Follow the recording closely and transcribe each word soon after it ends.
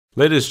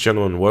Ladies and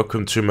gentlemen,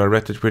 welcome to my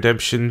Red Dead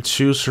Redemption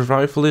 2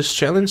 Survivalist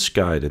Challenge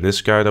guide. In this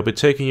guide I'll be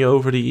taking you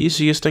over the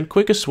easiest and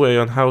quickest way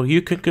on how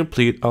you can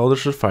complete all the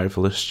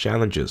Survivalist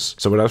challenges.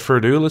 So without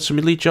further ado, let's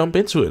immediately jump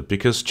into it,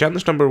 because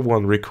challenge number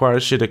 1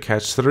 requires you to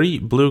catch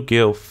 3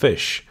 bluegill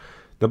fish.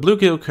 The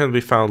bluegill can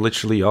be found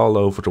literally all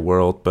over the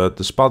world, but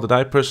the spot that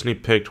I personally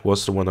picked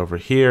was the one over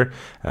here.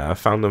 I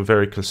found them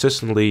very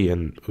consistently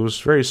and it was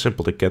very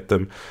simple to get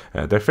them.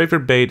 Their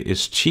favorite bait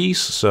is cheese,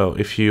 so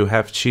if you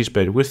have cheese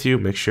bait with you,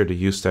 make sure to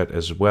use that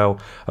as well.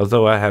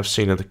 Although I have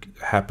seen it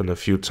happen a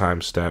few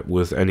times that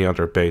with any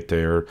other bait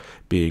they are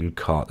being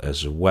caught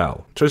as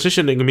well.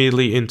 Transitioning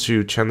immediately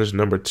into challenge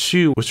number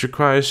 2, which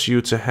requires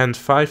you to hand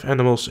 5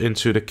 animals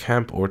into the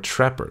camp or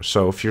trapper.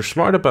 So if you're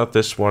smart about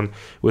this one,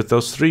 with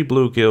those 3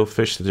 bluegill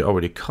fish that you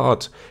already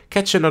caught,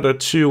 catch another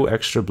 2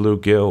 extra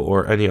bluegill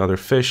or any other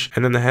fish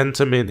and then hand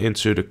them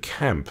into the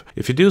camp.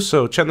 If you do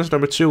so, challenge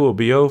number 2 will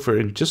be over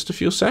in just a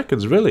few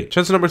seconds, really.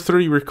 Challenge number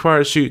 3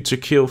 requires you to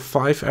kill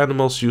 5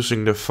 animals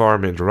using the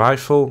Varmint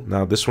Rifle.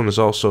 Now this one is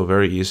also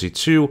very easy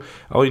too.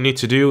 All you need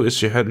to do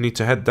is you need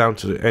to head down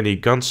to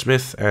any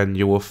gunsmith and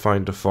you will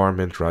find the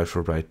Varmint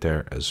Rifle right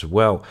there as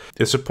well.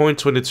 It's a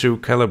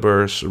 .22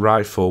 caliber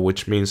rifle,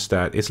 which means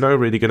that it's not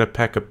really gonna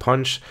pack a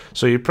punch,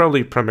 so you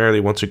probably primarily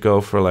want to go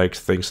for like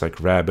things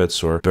like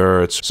rabbits or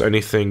birds, so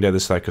anything that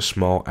is like a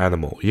small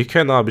animal. You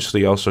can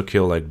obviously also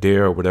kill like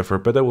deer or whatever,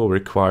 but that will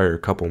require a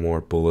couple more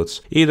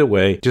bullets. Either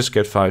way, just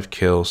get 5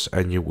 kills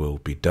and you will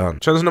be done.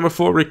 Challenge number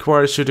 4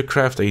 requires you to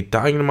craft a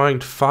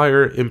Dynamite,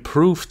 fire,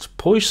 improved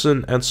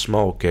poison and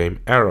small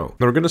game arrow.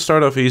 Now we're gonna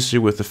start off easy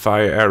with the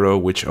fire arrow,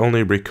 which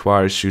only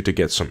requires you to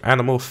get some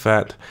animal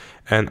fat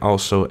and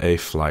also a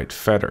flight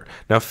feather.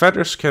 Now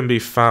feathers can be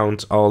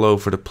found all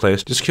over the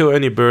place. Just kill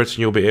any birds and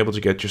you'll be able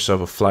to get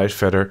yourself a flight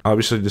feather.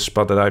 Obviously the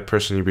spot that I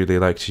personally really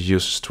like to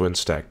use is Twin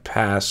Stack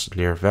Pass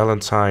near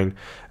Valentine,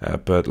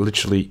 but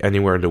literally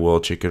anywhere in the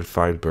world you can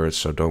find birds,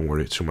 so don't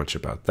worry too much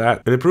about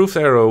that. An improved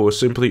arrow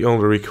simply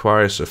only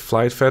requires a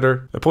flight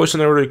feather. A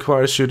poison arrow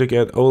requires you to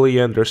get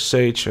oleander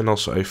sage and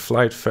also a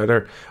flight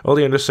feather.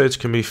 Oleander sage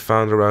can be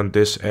found around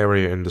this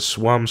area in the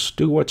swamps.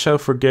 Do watch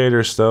out for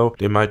gators though,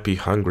 they might be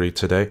hungry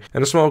today.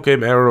 And a small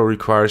game arrow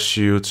requires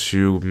you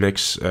to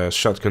mix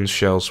shotgun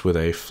shells with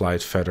a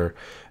flight feather,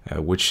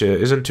 which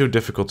isn't too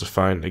difficult to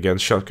find. Again,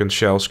 shotgun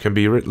shells can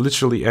be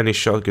literally any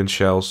shotgun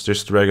shells,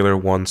 just regular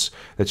ones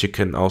that you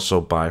can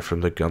also buy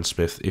from the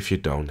gunsmith if you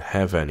don't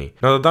have any.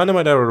 Now the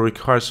dynamite arrow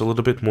requires a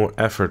little bit more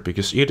effort,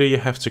 because either you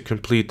have to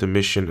complete the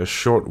mission A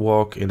Short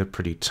Walk in a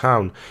Pretty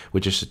Town,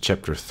 which is a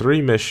chapter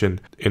 3 mission,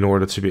 in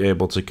order to be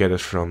able to get it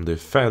from the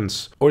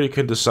fence, or you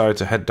can decide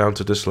to head down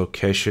to this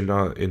location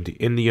in the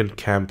Indian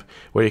camp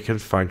where you can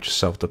find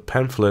yourself the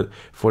pamphlet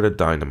for the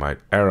dynamite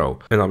arrow.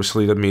 And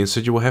obviously that means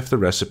that you will have the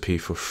recipe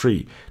for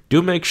free.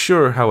 Do make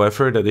sure,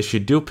 however, that if you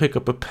do pick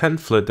up a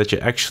pamphlet that you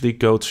actually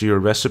go to your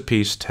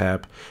recipes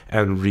tab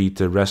and read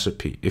the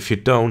recipe. If you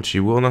don't,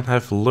 you will not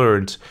have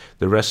learned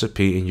the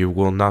recipe and you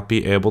will not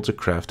be able to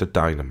craft a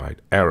dynamite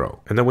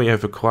arrow. And then when you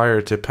have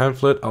acquired the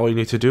pamphlet, all you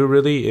need to do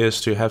really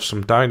is to have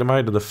some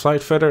dynamite and a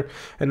flight feather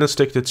and then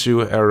stick the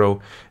 2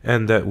 arrow,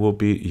 and that will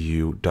be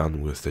you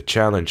done with the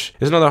challenge.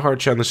 It's not a hard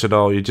challenge at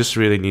all, you just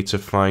really need to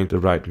find the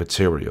right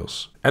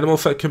materials. Animal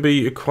fat can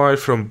be acquired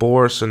from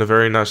boars, and a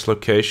very nice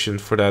location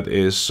for that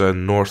is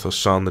north of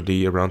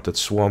Sandy, around that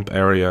swamp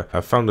area.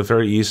 I found it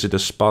very easy to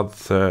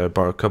spot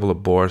about a couple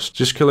of boars.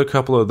 Just kill a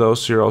couple of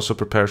those so you're also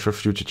prepared for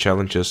future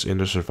challenges in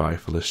the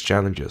Survivalist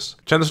Challenges.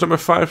 Challenge number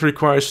 5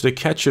 requires you to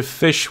catch a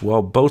fish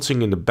while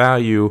boating in the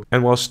bayou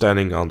and while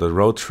standing on the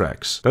road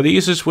tracks. Now the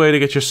easiest way to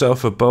get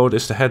yourself a boat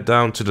is to head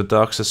down to the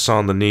docks at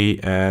Saint-Denis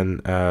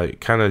and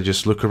kind of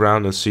just look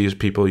around and see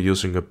people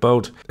using a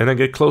boat, and then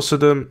get close to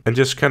them and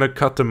just kind of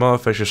cut them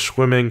off as you're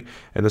swimming,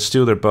 and then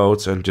steal their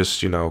boats and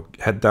just, you know,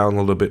 head down a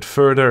little bit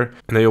further,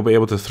 and then you'll be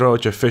able to throw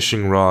out your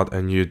fishing rod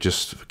and you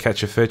just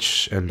catch a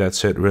fish, and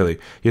that's it really.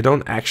 You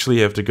don't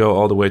actually have to go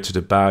all the way to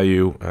the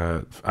bayou.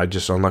 I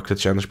just unlocked the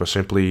challenge by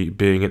simply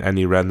being in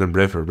any random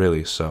river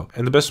really. So,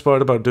 and the best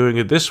part about doing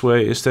it this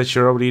way is that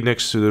you're already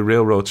next to the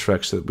railroad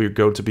tracks that we're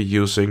going to be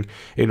using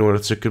in order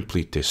to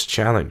complete this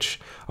challenge.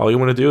 All you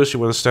want to do is you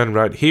want to stand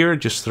right here,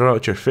 just throw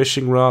out your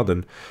fishing rod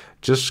and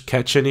just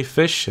catch any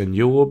fish and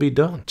you will be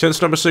done.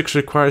 Challenge number 6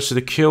 requires you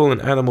to kill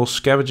an animal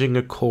scavenging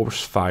a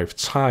corpse 5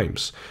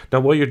 times.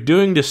 Now while you're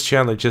doing this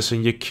challenge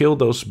and you kill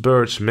those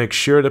birds, make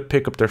sure to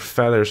pick up their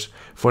feathers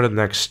for the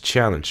next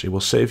challenge. It will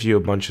save you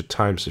a bunch of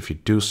times if you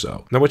do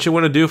so. Now what you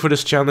want to do for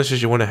this challenge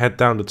is you want to head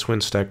down the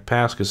Twin Stack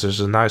Pass, because there's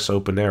a nice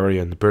open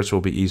area and the birds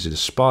will be easy to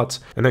spot.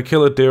 And then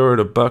kill a deer or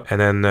a buck, and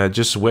then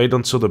just wait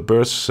until the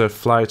birds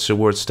fly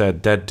towards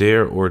that dead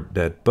deer or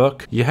dead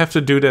buck. You have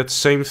to do that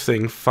same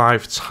thing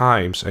 5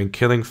 times, and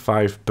killing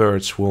 5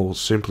 birds will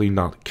simply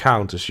not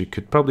count, as you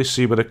could probably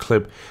see by the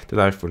clip that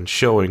I've been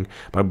showing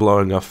by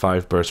blowing up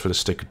 5 birds with a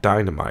stick of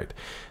dynamite.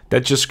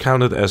 That just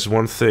counted as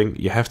one thing.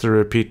 You have to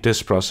repeat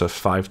this process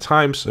 5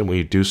 times, and when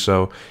you do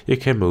so, you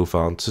can move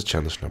on to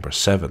challenge number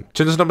 7.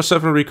 Challenge number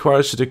 7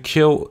 requires you to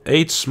kill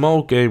 8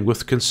 small game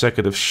with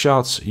consecutive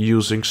shots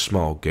using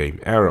small game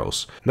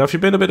arrows. Now, if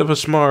you've been a bit of a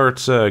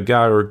smart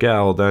guy or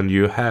gal, then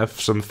you have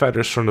some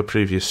feathers from the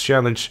previous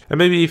challenge, and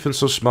maybe even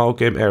some small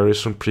game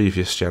arrows from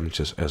previous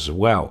challenges as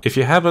well. If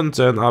you haven't,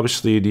 then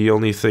obviously the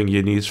only thing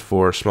you need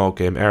for small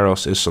game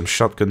arrows is some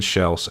shotgun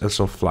shells and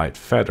some flight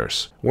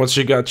feathers. Once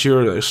you got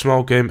your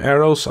small game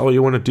arrows, all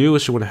you want to do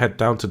is you want to head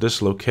down to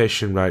this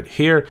location right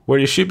here, where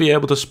you should be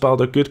able to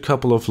spot a good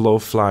couple of low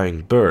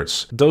flying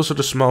birds. Those are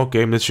the small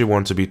game that you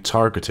want to be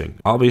targeting.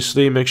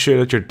 Obviously, make sure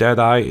that your dead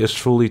eye is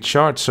fully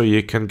charged so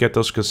you can get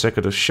those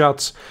consecutive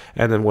shots,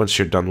 and then once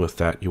you're done with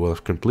that, you will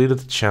have completed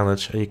the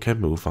challenge and you can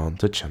move on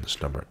to challenge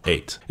number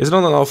 8. It's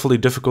not an awfully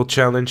difficult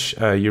challenge.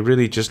 You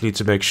really just need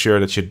to make sure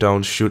that you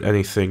don't shoot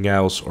anything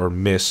else or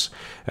miss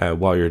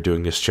while you're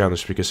doing this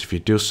challenge, because if you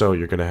do so,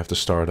 you're going to have to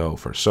start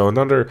over. So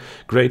another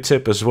great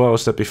tip as well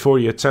is that before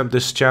you attempt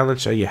this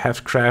challenge and you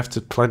have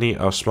crafted plenty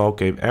of small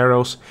game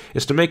arrows,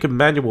 is to make a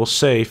manual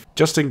save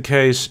just in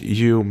case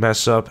you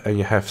mess up and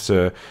you have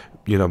to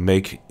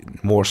make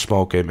more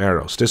small game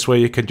arrows. This way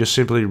you can just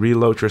simply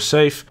reload your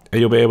save and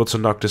you'll be able to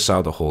knock this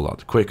out a whole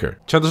lot quicker.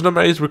 Challenge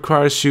number 8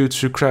 requires you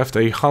to craft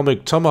a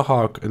Homing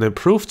Tomahawk, an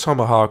improved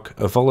Tomahawk,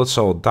 a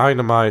Volatile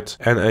Dynamite,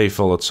 and a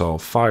Volatile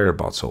Fire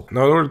Bottle.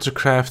 Now, in order to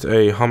craft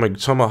a Homing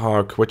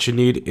Tomahawk, what you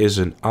need is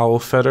an owl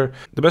feather.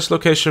 The best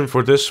location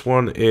for this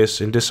one is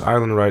in this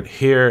island right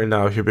here.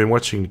 Now, if you've been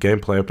watching the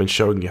gameplay, I've been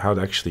showing you how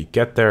to actually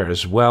get there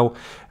as well.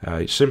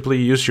 Simply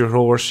use your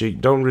horse. You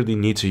don't really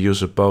need to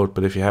use a boat,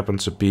 but if you happen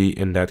to be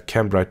in that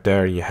camp right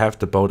there and you have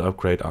the boat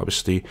upgrade,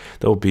 obviously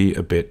that will be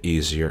a bit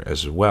easier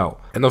as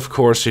well. And of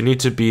course, you need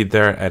to be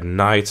there at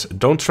night.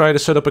 Don't try to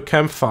set up a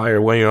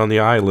campfire when you're on the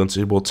island.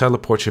 It will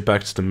teleport you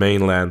back to the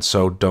mainland,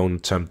 so don't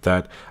attempt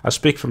that. I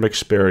speak from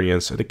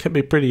experience, and it can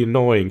be pretty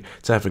annoying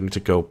to having to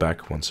go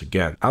back once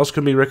again. Owls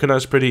can be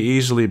recognized pretty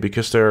easily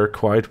because they're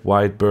quite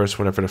wide birds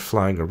whenever they're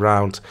flying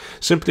around.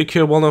 Simply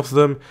kill one of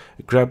them,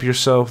 grab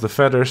yourself the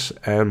feathers,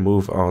 and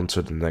move on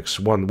to the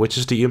next one, which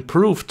is the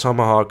improved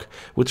Tomahawk,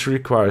 which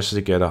requires you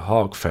to get a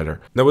hawk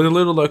feather. Now, with a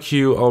little luck,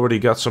 you already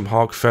got some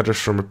hawk feathers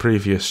from a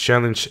previous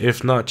challenge.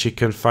 If not, you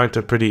can find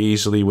them pretty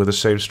easily with the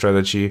same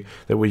strategy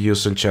that we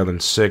used in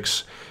challenge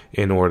 6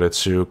 in order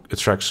to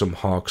attract some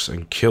hawks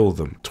and kill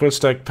them. Twin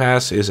Stack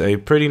Pass is a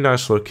pretty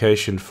nice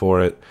location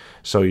for it,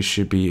 so you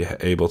should be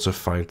able to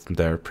find them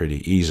there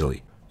pretty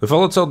easily. The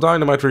Volatile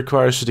Dynamite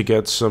requires you to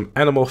get some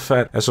animal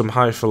fat and some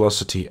high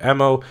velocity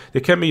ammo.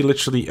 It can be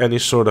literally any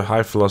sort of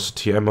high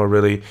velocity ammo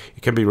really.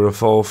 It can be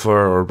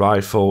revolver or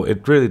rifle,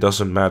 it really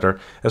doesn't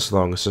matter as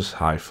long as it's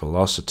high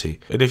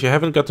velocity. And if you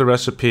haven't got the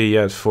recipe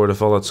yet for the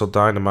Volatile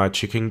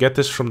Dynamite, you can get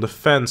this from the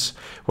fence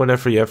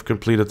whenever you have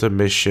completed the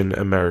mission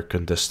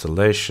American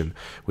Distillation,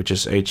 which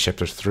is a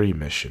chapter 3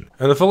 mission.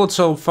 And the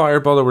Volatile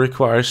Fireball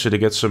requires you to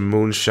get some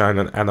moonshine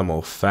and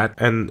animal fat,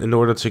 and in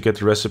order to get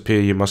the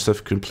recipe you must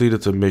have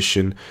completed the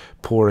mission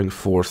pouring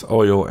forth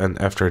oil, and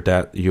after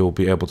that you'll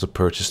be able to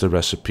purchase the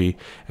recipe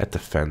at the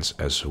fence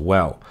as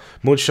well.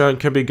 Moonshine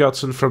can be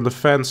gotten from the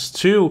fence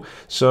too,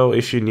 so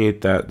if you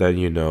need that, then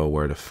you know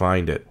where to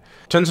find it.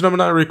 Challenge number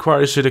 9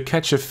 requires you to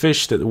catch a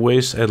fish that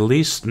weighs at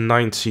least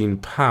 19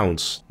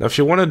 pounds. Now, if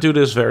you want to do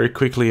this very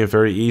quickly and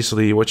very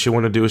easily, what you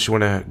want to do is you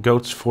want to go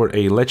for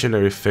a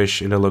legendary fish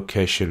in a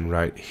location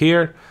right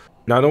here.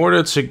 Now, in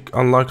order to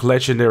unlock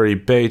legendary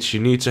baits, you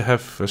need to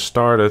have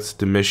started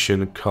the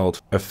mission called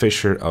A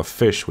Fisher of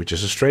Fish, which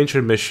is a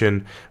stranger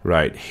mission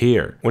right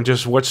here. When you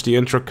just watch the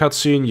intro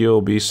cutscene,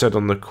 you'll be set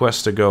on the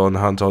quest to go and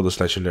hunt all this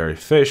legendary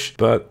fish,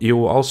 but you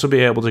will also be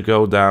able to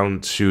go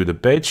down to the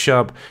bait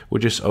shop,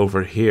 which is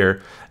over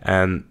here,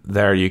 and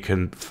there you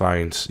can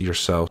find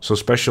yourself some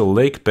special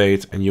lake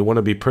bait, and you want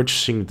to be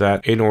purchasing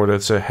that in order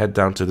to head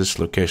down to this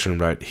location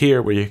right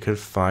here, where you can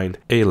find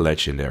a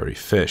legendary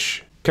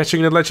fish.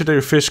 Catching a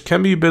legendary fish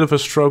can be a bit of a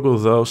struggle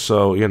though,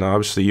 so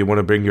obviously you want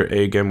to bring your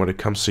A game when it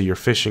comes to your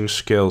fishing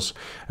skills.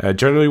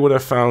 Generally what I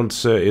found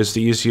is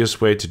the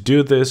easiest way to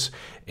do this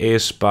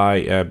is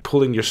by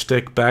pulling your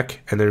stick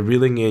back and then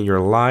reeling in your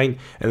line,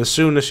 and as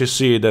soon as you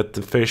see that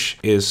the fish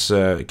is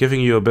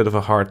giving you a bit of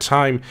a hard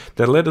time,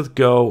 then let it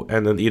go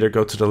and then either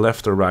go to the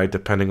left or right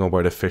depending on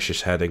where the fish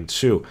is heading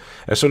to.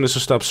 As soon as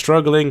you stop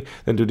struggling,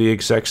 then do the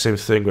exact same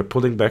thing by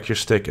pulling back your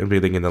stick and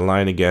reeling in the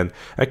line again,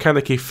 and kind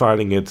of keep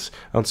fighting it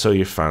until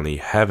you finally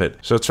have it.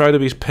 So try to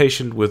be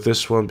patient with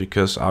this one,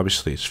 because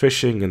obviously it's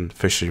fishing and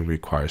fishing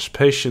requires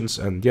patience,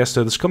 and yes,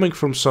 that is coming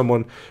from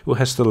someone who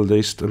has the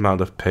least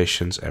amount of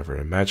patience ever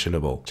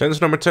imaginable.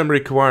 Challenge number 10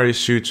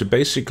 requires you to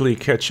basically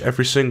catch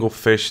every single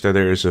fish that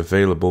there is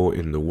available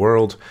in the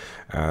world.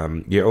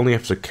 You only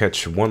have to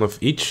catch one of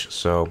each,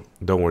 so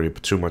don't worry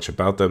too much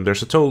about them.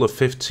 There's a total of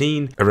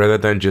 15. Rather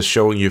than just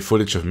showing you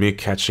footage of me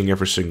catching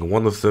every single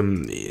one of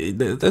them,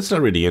 that's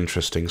not really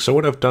interesting. So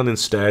what I've done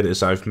instead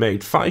is I've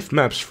made 5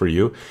 maps for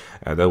you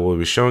that will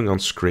be showing on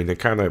screen and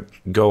kind of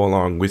go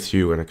along with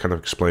you and kind of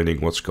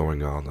explaining what's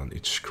going on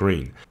each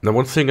screen. Now,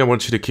 one thing I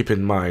want you to keep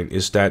in mind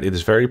is that it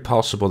is very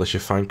possible that you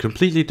find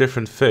completely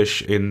different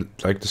fish in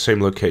like the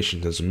same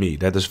location as me.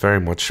 That is very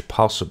much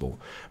possible.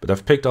 But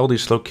I've picked all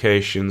these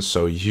locations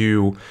so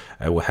you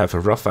will have a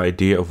rough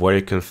idea of where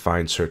you can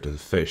find certain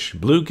fish.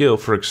 Bluegill,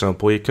 for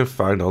example, you can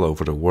find all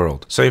over the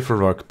world. Same for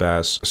rock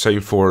bass,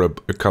 same for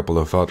a couple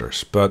of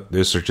others. But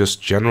these are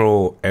just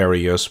general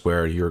areas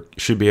where you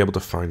should be able to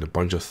find a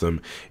bunch of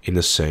them in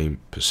the same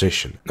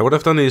position. Now, what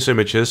I've done in these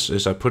images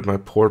is I put my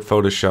poor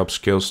Photoshop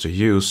skills to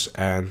use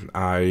and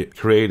I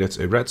created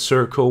a red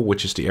circle,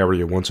 which is the area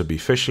you want to be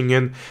fishing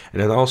in,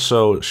 and then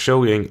also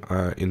showing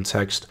in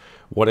text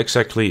what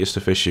exactly is the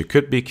fish you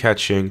could be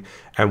catching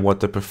and what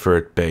the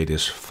preferred bait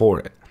is for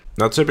it.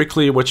 Now,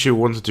 typically what you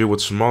want to do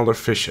with smaller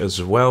fish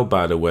as well,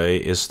 by the way,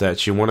 is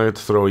that you want to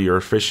throw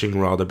your fishing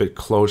rod a bit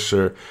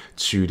closer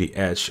to the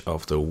edge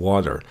of the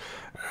water.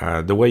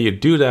 The way you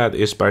do that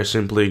is by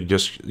simply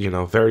just,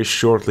 very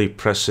shortly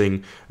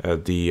pressing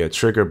the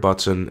trigger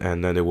button,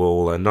 and then it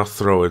will not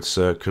throw it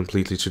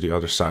completely to the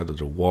other side of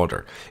the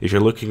water. If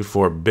you're looking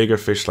for bigger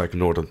fish like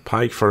northern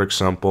pike, for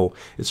example,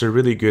 it's a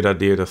really good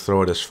idea to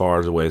throw it as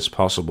far away as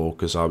possible,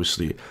 because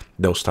obviously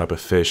those type of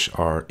fish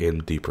are in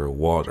deeper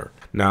water.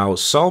 Now,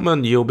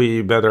 salmon you'll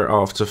be better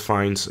off to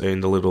find in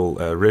the little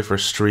river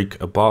streak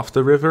above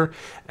the river,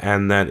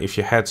 and then if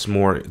you head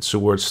more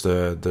towards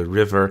the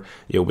river,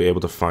 you'll be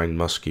able to find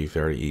muskie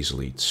very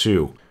easily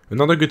too.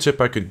 Another good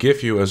tip I could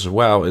give you as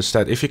well is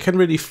that if you can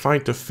really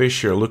find the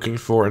fish you're looking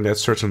for in that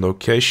certain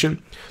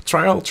location,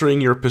 try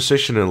altering your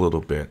position a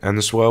little bit. And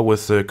as well,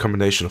 with the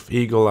combination of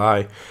eagle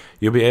eye,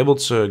 you'll be able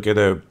to get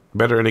a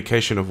better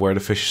indication of where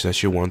the fish is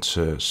that you want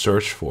to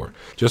search for.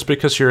 Just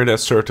because you're in that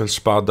certain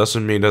spot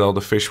doesn't mean that all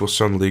the fish will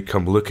suddenly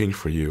come looking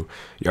for you.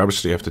 You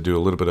obviously have to do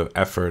a little bit of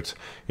effort,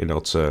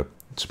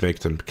 to make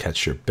them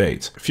catch your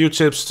bait. A few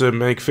tips to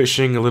make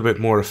fishing a little bit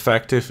more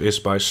effective is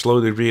by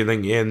slowly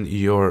reeling in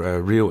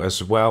your reel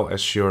as well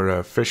as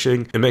your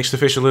fishing. It makes the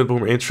fish a little bit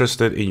more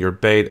interested in your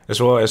bait,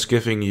 as well as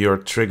giving your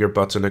trigger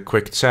button a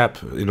quick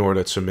tap in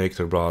order to make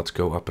the rod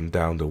go up and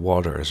down the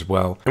water as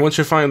well. And once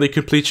you finally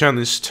complete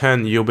challenge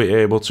 10, you'll be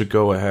able to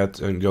go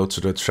ahead and go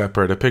to the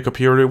trapper to pick up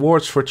your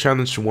rewards for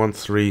challenge 1,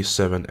 3,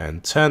 7,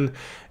 and 10.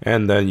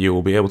 And then you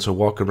will be able to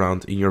walk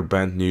around in your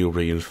brand new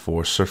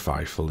reinforced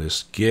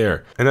survivalist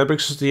gear. And that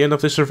brings us to the end of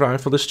this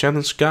Survivalist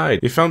Challenge guide.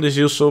 If you found this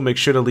useful, make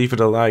sure to leave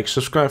it a like,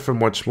 subscribe for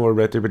much more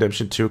Red Dead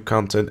Redemption 2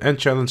 content and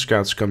challenge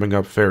guides coming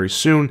up very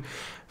soon.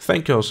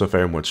 Thank you all so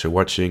very much for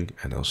watching,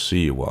 and I'll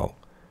see you all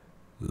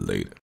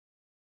later.